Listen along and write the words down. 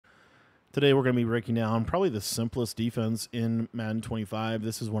Today we're going to be breaking down probably the simplest defense in Madden 25.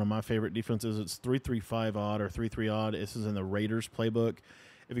 This is one of my favorite defenses. It's 3-3-5 odd or 3-3 odd. This is in the Raiders playbook.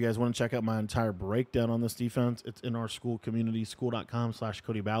 If you guys want to check out my entire breakdown on this defense, it's in our school community,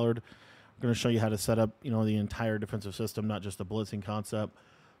 school.com/Cody Ballard. I'm going to show you how to set up, the entire defensive system, not just the blitzing concept.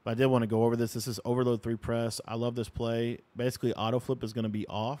 But I did want to go over this. This is overload 3 press. I love this play. Basically, auto flip is going to be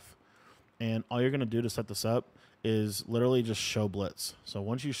off. And all you're going to do to set this up is literally just show blitz. So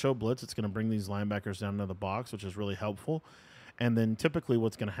once you show blitz, it's going to bring these linebackers down into the box, which is really helpful. And then typically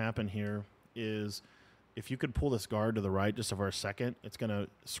what's going to happen here is if you could pull this guard to the right just for a second, it's going to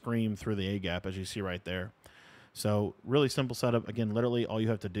scream through the A-gap, as you see right there. So really simple setup. Again, literally all you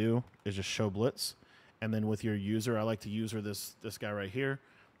have to do is just show blitz. And then with your user, I like to user this guy right here.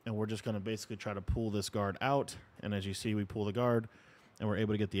 And we're just going to basically try to pull this guard out. And as you see, we pull the guard, and we're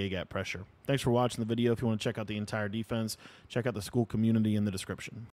able to get the A-gap pressure. Thanks for watching the video. If you want to check out the entire defense, check out the school community in the description.